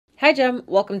Hi Gem,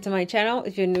 welcome to my channel.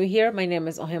 If you're new here, my name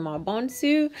is Ohemaa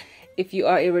Bonsu. If you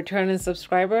are a returning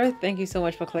subscriber, thank you so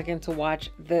much for clicking to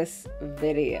watch this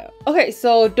video. Okay,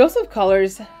 so Dose of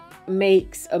Colors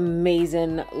makes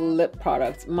amazing lip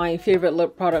products. My favorite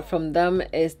lip product from them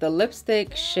is the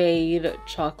lipstick shade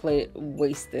Chocolate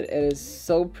Wasted. It is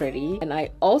so pretty. And I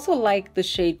also like the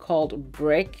shade called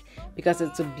Brick because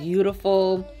it's a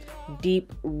beautiful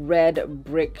deep red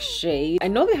brick shade. I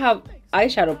know they have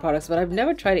eyeshadow products, but I've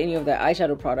never tried any of their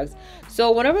eyeshadow products.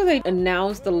 So whenever they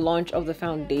announced the launch of the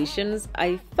foundations,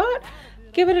 I thought,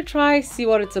 give it a try, see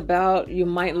what it's about. You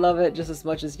might love it just as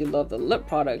much as you love the lip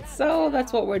product. So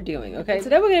that's what we're doing, okay?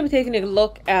 Today we're going to be taking a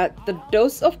look at the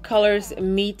Dose of Colors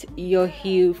Meet Your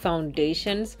Hue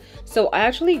foundations. So I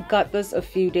actually got this a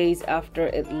few days after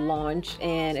it launched,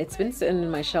 and it's been sitting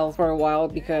in my shelf for a while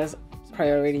because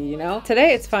priority, you know.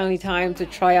 Today it's finally time to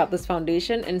try out this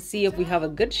foundation and see if we have a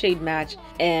good shade match,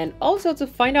 and also to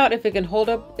find out if it can hold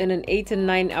up in an 8 to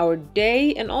 9 hour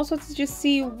day, and also to just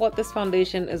see what this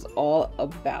foundation is all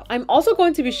about. I'm also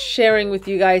going to be sharing with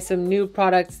you guys some new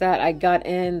products that I got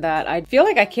in that I feel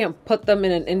like I can't put them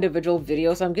in an individual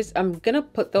video, so I'm gonna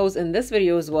put those in this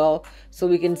video as well so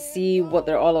we can see what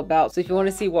they're all about. So if you want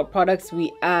to see what products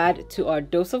we add to our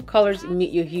Dose of Colors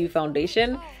Meet Your Hue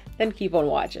foundation, then keep on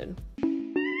watching.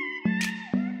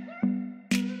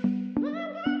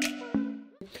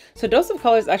 So Dose of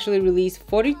Colors actually released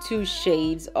 42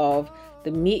 shades of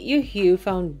the Meet Your Hue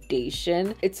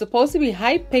foundation. It's supposed to be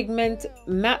high pigment,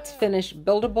 matte finish,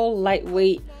 buildable,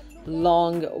 lightweight,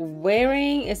 long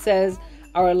wearing. It says,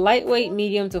 our lightweight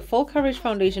medium to full coverage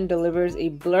foundation delivers a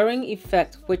blurring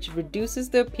effect which reduces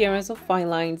the appearance of fine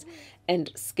lines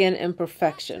and skin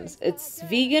imperfections. It's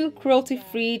vegan,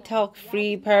 cruelty-free,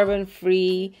 talc-free,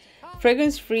 paraben-free,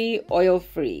 fragrance-free,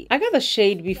 oil-free. I got the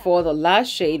shade before the last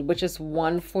shade, which is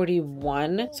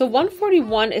 141. So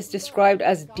 141 is described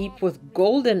as deep with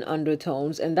golden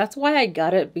undertones, and that's why I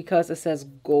got it, because it says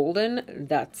golden.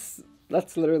 That's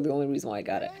literally the only reason why I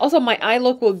got it. Also, my eye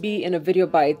look will be in a video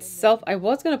by itself. I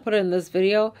was gonna put it in this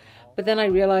video, but then I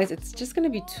realized it's just gonna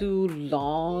be too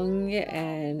long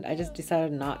and I just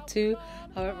decided not to.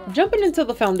 However, jumping into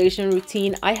the foundation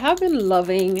routine, I have been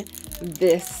loving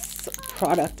this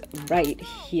product right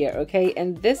here, okay?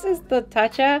 And this is the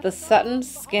Tatcha, the Satin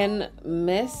Skin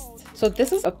Mist. So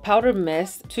this is a powder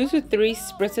mist, 2 to 3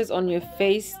 spritzes on your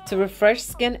face to refresh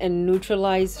skin and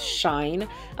neutralize shine.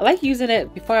 I like using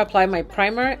it before I apply my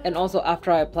primer and also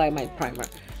after I apply my primer.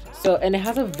 So, and it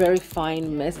has a very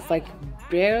fine mist. It's like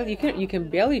barely, you can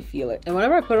barely feel it. And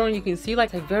whenever I put it on, you can see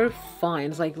like very fine.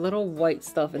 It's like little white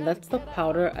stuff, and that's the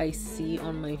powder I see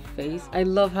on my face. I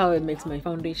love how it makes my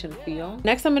foundation feel.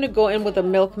 Next, I'm gonna go in with the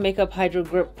Milk Makeup Hydro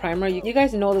Grip Primer. You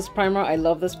guys know this primer. I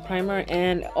love this primer,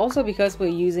 and also because we're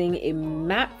using a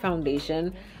matte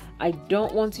foundation, I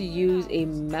don't want to use a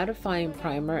mattifying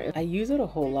primer. I use it a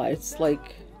whole lot. It's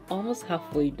like almost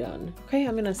halfway done. Okay,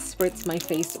 I'm gonna spritz my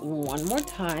face one more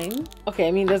time. Okay,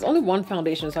 I mean, there's only one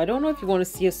foundation, so I don't know if you want to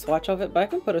see a swatch of it, but I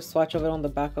can put a swatch of it on the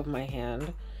back of my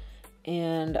hand.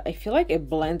 And I feel like it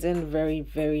blends in very,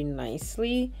 very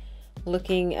nicely.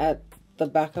 Looking at the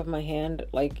back of my hand,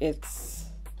 like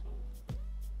it's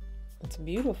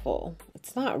beautiful.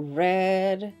 It's not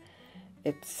red.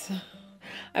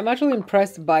 I'm actually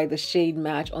impressed by the shade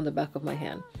match on the back of my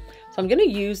hand. So I'm gonna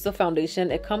use the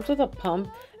foundation. It comes with a pump.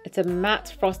 It's a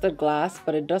matte frosted glass,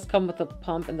 but it does come with a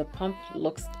pump, and the pump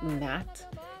looks matte.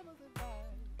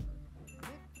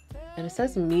 And it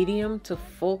says medium to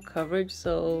full coverage,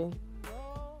 so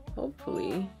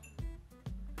hopefully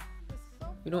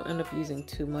we don't end up using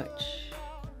too much.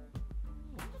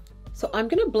 So I'm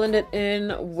gonna blend it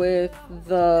in with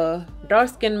the Dark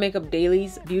Skin Makeup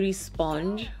Daily's Beauty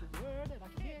Sponge.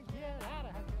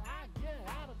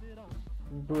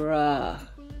 Bruh.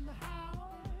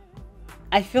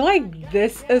 I feel like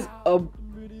this is a...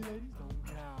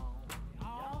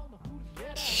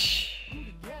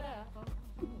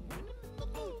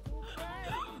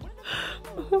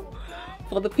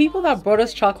 For the people that brought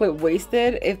us Chocolate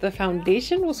Wasted, if the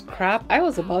foundation was crap, I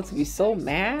was about to be so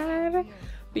mad.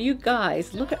 But you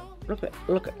guys, look at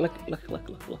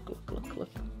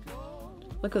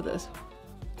this.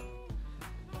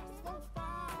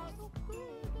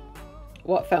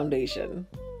 What foundation?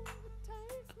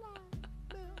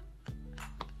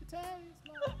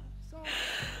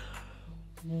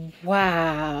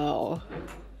 Wow.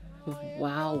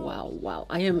 Wow.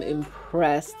 I am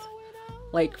impressed.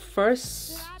 Like,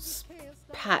 first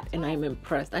pat and I'm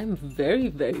impressed. I'm very,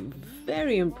 very,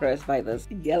 very impressed by this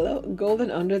yellow golden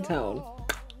undertone.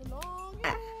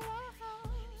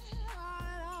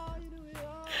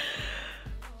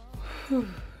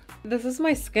 This is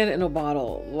my skin in a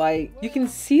bottle. Like, you can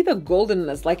see the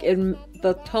goldenness. Like,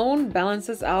 the tone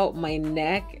balances out my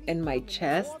neck and my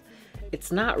chest.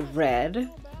 It's not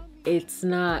red. It's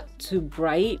not too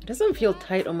bright. It doesn't feel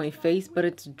tight on my face, but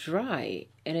it's dry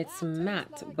and it's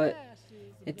matte, but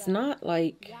it's not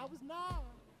like,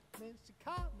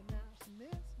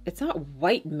 it's not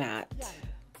white matte.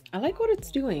 I like what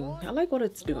it's doing. I like what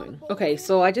it's doing. Okay,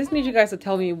 so I just need you guys to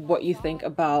tell me what you think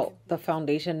about the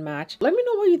foundation match. Let me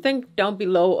know what you think down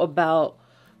below about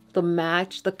the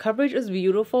match. The coverage is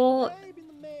beautiful.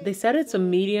 They said it's a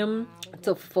medium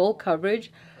to full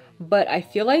coverage, but I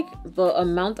feel like the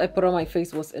amount I put on my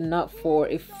face was enough for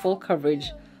a full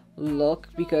coverage look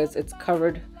because it's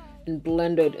covered and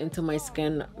blended into my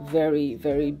skin very,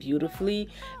 very beautifully.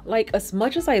 Like, as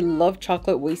much as I love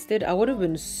chocolate wasted, I would have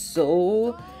been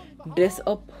so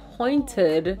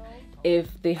disappointed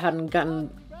if they hadn't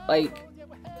gotten like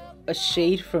a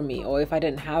shade from me, or if I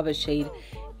didn't have a shade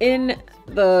in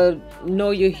the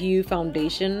Know Your Hue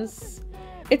foundations.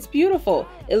 It's beautiful.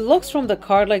 It looks from the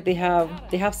card like they have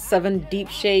 7 deep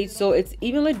shades, so it's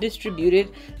evenly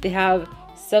distributed. They have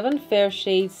 7 fair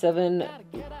shades, 7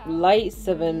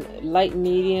 light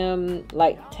medium,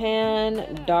 light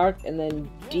tan, dark, and then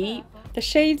deep. The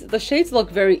shades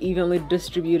look very evenly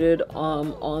distributed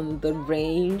on the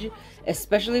range,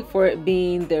 especially for it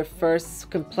being their first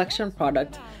complexion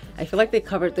product. I feel like they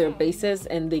covered their bases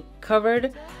and they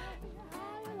covered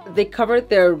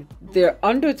their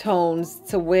undertones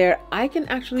to where I can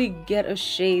actually get a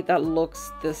shade that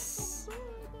looks this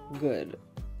good.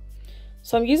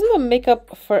 So I'm using the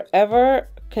Makeup Forever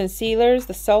concealers,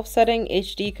 the self-setting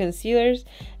HD concealers,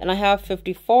 and I have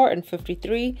 54 and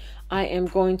 53. I am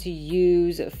going to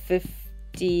use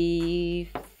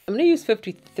 53,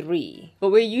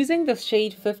 but we're using the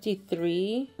shade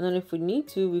 53, and then if we need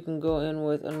to, we can go in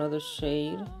with another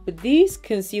shade. But these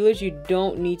concealers you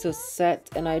don't need to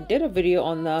set, and I did a video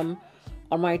on them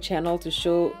on my channel to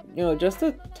show, you know, just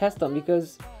to test them,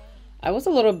 because I was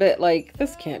a little bit like,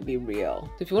 this can't be real.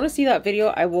 So if you want to see that video,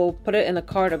 I will put it in the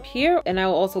card up here, and I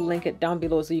will also link it down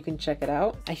below so you can check it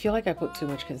out. I feel like I put too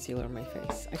much concealer on my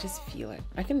face. I just feel it.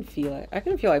 I can feel it. I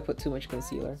can feel I put too much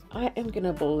concealer. I am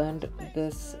gonna blend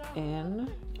this in.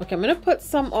 Okay, I'm gonna put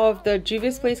some of the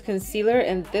Juvia's Place concealer,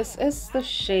 and this is the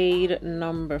shade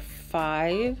number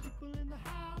 5.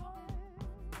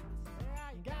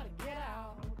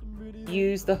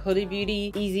 Use the Huda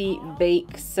Beauty Easy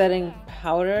Bake Setting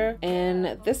Powder,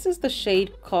 and this is the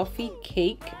shade Coffee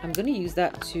Cake. I'm gonna use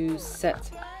that to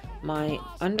set my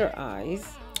under eyes,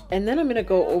 and then I'm gonna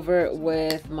go over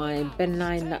with my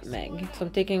Benign Nutmeg. So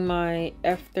I'm taking my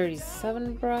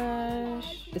F37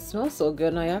 brush. It smells so good,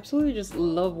 and I absolutely just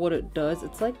love what it does.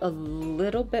 It's like a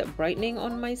little bit brightening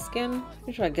on my skin.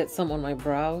 Make sure I get some on my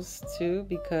brows too,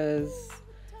 because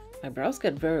my brows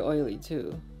get very oily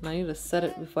too. I need to set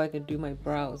it before I can do my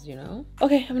brows, you know?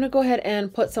 Okay, I'm gonna go ahead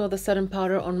and put some of the setting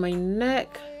powder on my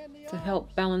neck to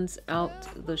help balance out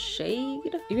the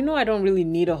shade. Even though I don't really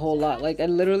need a whole lot, like I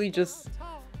literally just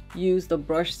use the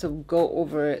brush to go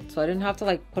over it. So I didn't have to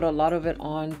like put a lot of it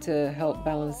on to help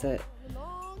balance it,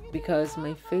 because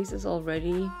my face is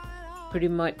already pretty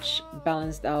much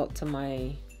balanced out to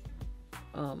my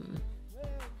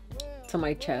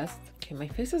chest. Okay, my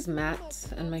face is matte,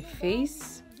 and my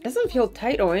face doesn't feel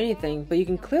tight or anything, but you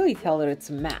can clearly tell that it's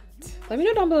matte. Let me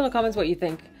know down below in the comments what you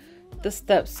think the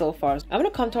steps so far. I'm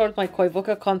gonna contour with my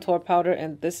Koivoka contour powder,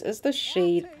 and this is the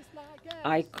shade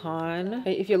Icon.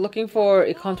 If you're looking for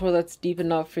a contour that's deep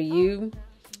enough for you,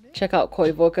 check out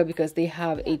Koivoka, because they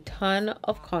have a ton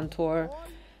of contour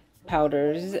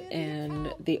powders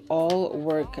and they all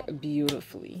work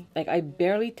beautifully. Like, I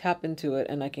barely tap into it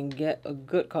and I can get a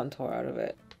good contour out of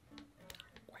it.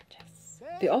 Gorgeous.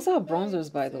 They also have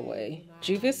bronzers, by the way.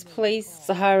 Juvia's Place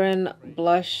Saharan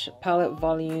Blush Palette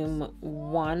Volume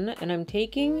 1, and I'm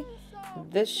taking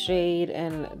this shade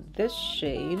and this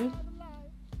shade.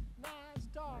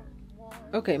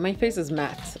 Okay, my face is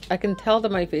matte. I can tell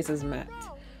that my face is matte.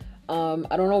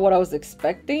 I don't know what I was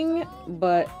expecting,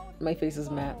 but my face is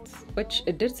matte, which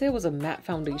it did say it was a matte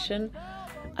foundation.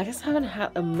 I just haven't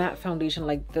had a matte foundation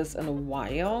like this in a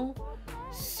while,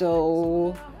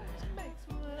 so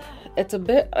it's a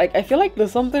bit like, I feel like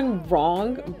there's something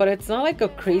wrong, but it's not like a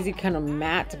crazy kind of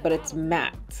matte, but it's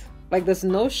matte. Like, there's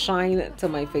no shine to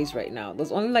my face right now.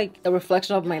 There's only like a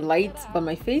reflection of my light, but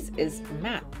my face is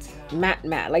matte.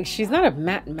 Matte. Like, she's not a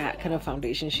matte kind of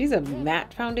foundation. She's a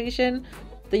matte foundation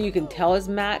that you can tell is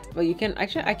matte, but you can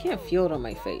actually, I can't feel it on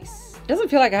my face. It doesn't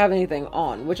feel like I have anything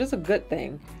on, which is a good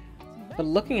thing. But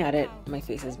looking at it, my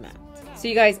face is matte. So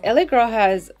you guys, LA Girl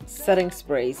has setting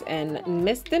sprays and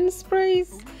misting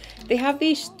sprays. They have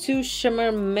these two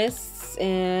shimmer mists,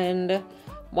 and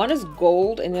one is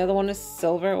gold and the other one is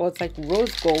silver. Well, it's like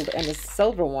rose gold and the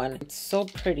silver one. It's so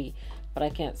pretty, but I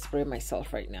can't spray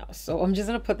myself right now, so I'm just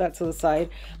gonna put that to the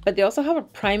side. But they also have a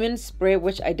priming spray,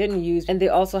 which I didn't use, and they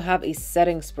also have a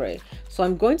setting spray. So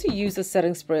I'm going to use the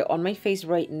setting spray on my face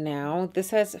right now.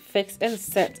 This has Fix and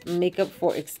Set Makeup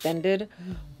for Extended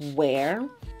Wear.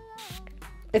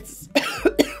 It's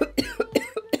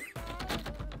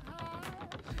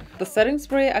the setting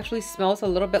spray actually smells a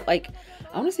little bit like,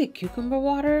 I want to say cucumber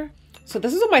water. So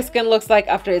this is what my skin looks like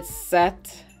after it's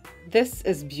set. This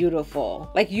is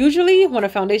beautiful. Like usually when a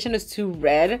foundation is too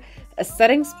red, a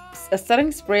setting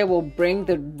spray will bring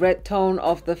the red tone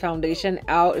of the foundation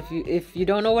out. If you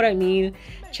don't know what I mean,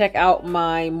 check out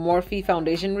my Morphe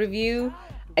foundation review.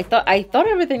 I thought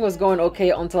everything was going okay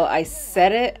until I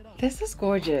set it. This is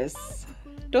gorgeous.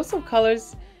 Dose of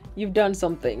Colors, you've done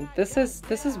something. This is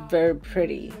very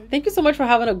pretty. Thank you so much for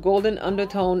having a golden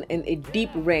undertone in a deep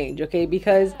range, okay?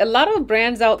 Because a lot of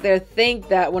brands out there think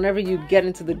that whenever you get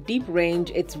into the deep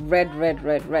range, it's red, red,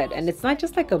 red, red. And it's not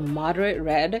just like a moderate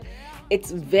red.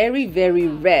 It's very, very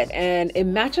red. And it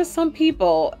matches some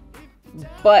people,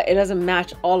 but it doesn't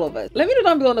match all of us. Let me know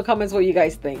down below in the comments what you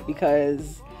guys think,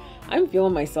 because I'm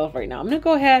feeling myself right now. I'm gonna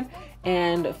go ahead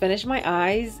and finish my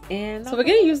eyes, and so we're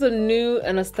gonna use the new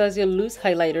Anastasia loose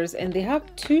highlighters, and they have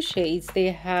two shades.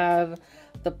 They have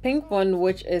the pink one,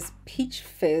 which is Peach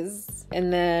Fizz,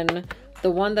 and then the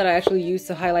one that I actually use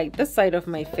to highlight this side of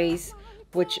my face,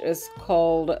 which is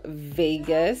called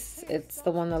Vegas. It's the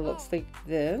one that looks like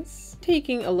this.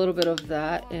 Taking a little bit of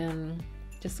that and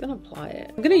just gonna apply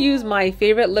it. I'm gonna use my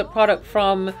favorite lip product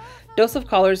from Dose of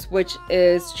Colors, which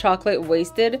is Chocolate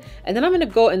Wasted, and then I'm gonna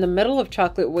go in the middle of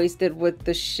Chocolate Wasted with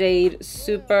the shade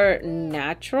Super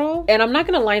Natural. And I'm not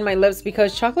gonna line my lips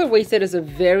because Chocolate Wasted is a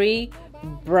very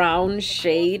brown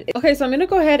shade. Okay, so I'm gonna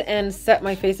go ahead and set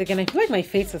my face again. I feel like my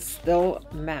face is still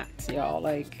matte, y'all.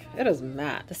 Like, it is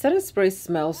matte. The setting spray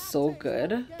smells so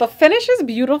good. The finish is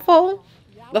beautiful.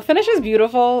 The finish is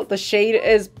beautiful. The shade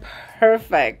is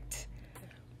perfect.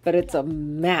 But it's a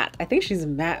matte. I think she's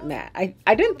matte. I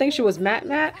didn't think she was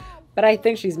matte, but I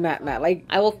think she's matte. Like,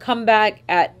 I will come back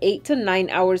at 8 to 9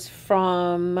 hours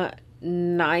from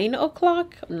 9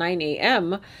 o'clock, 9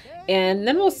 a.m. And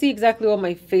then we'll see exactly what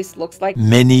my face looks like.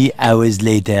 Many hours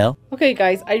later. Okay,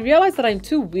 guys, I realize that I'm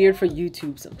too weird for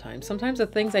YouTube sometimes. Sometimes the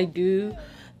things I do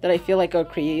that I feel like are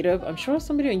creative, I'm sure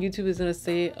somebody on YouTube is gonna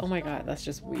say, oh my God, that's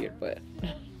just weird, but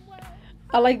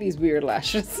I like these weird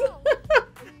lashes.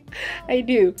 I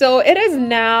do. So it is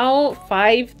now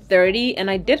 5:30,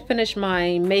 and I did finish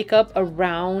my makeup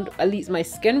around, at least my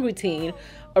skin routine,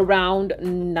 around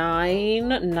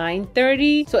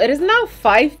 9:30. So it is now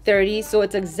 5:30, so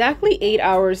it's exactly 8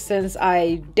 hours since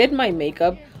I did my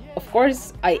makeup. Of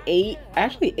course, I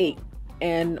actually ate,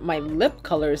 and my lip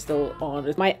color is still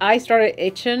on. My eyes started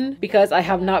itching because I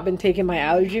have not been taking my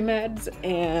allergy meds,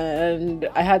 and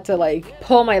I had to like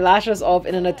pull my lashes off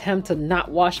in an attempt to not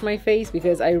wash my face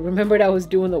because I remembered I was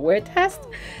doing the wear test.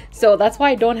 So that's why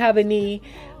I don't have any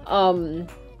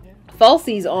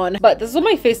falsies on. But this is what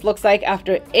my face looks like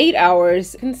after 8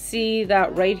 hours. You can see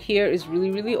that right here is really,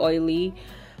 really oily.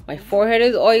 My forehead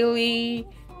is oily.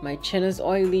 My chin is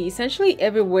oily. Essentially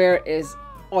everywhere is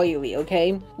oily,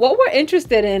 okay? What we're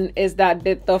interested in is that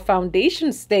did the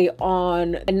foundation stay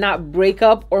on and not break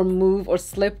up or move or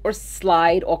slip or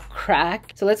slide or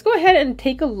crack. So let's go ahead and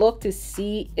take a look to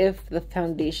see if the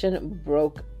foundation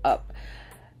broke up,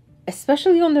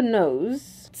 especially on the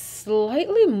nose.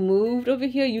 Slightly moved over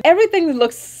here. Everything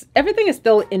is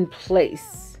still in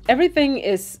place. Everything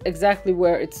is exactly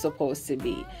where it's supposed to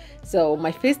be. So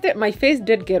my face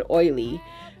did get oily,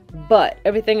 but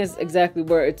everything is exactly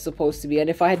where it's supposed to be. And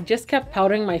if I had just kept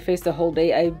powdering my face the whole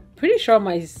day, I'm pretty sure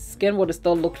my skin would have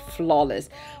still looked flawless.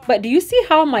 But do you see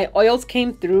how my oils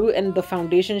came through and the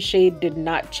foundation shade did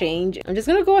not change? I'm just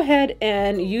gonna go ahead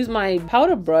and use my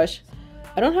powder brush.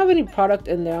 I don't have any product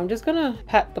in there. I'm just gonna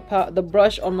pat the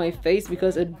brush on my face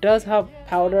because it does have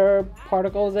powder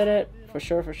particles in it, for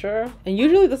sure. And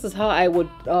usually this is how I would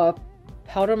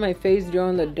powder my face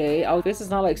during the day. Our face is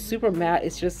not like super matte,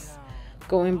 it's just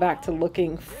going back to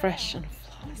looking fresh and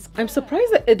flawless. I'm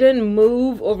surprised that it didn't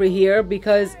move over here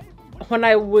because when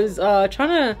I was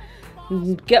trying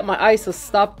to get my eyes to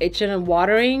stop itching and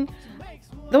watering,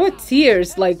 there were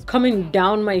tears like coming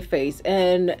down my face,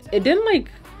 and it didn't like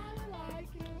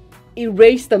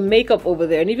erase the makeup over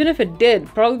there. And even if it did,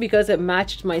 probably because it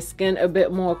matched my skin a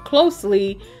bit more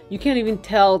closely, you can't even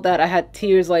tell that I had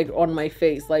tears like on my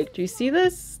face. Like, do you see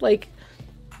this? Like,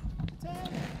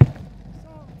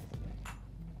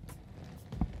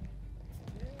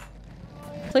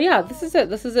 So yeah, this is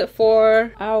it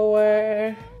for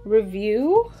our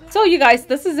review. So you guys,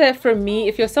 this is it for me.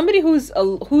 If you're somebody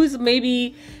who's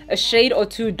maybe a shade or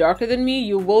two darker than me,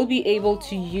 you will be able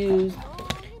to use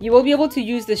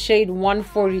the shade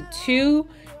 142.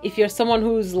 If you're someone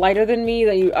who's lighter than me,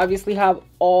 then you obviously have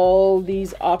all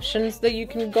these options that you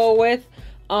can go with.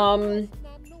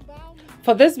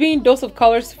 For this being Dose of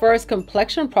Color's first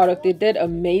complexion product, they did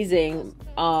amazing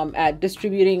at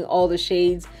distributing all the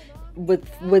shades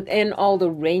within all the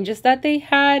ranges that they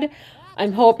had.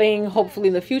 I'm hopefully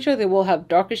in the future they will have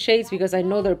darker shades, because I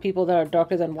know there are people that are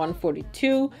darker than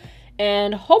 142,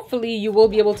 and hopefully you will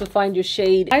be able to find your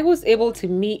shade. I was able to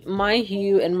meet my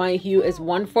hue, and my hue is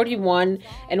 141,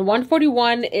 and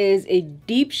 141 is a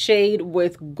deep shade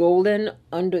with golden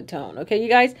undertone. Okay, you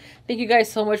guys, thank you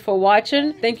guys so much for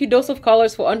watching. Thank you, Dose of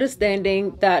Colors, for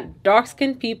understanding that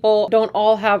dark-skinned people don't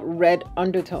all have red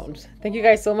undertones. Thank you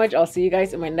guys so much. I'll see you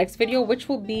guys in my next video, which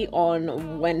will be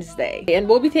on Wednesday, and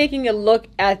we'll be taking a look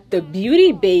at the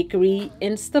Beauty Bakerie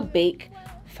Insta Bake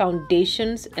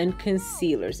foundations and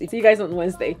concealers. See you guys on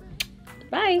Wednesday.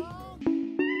 Bye.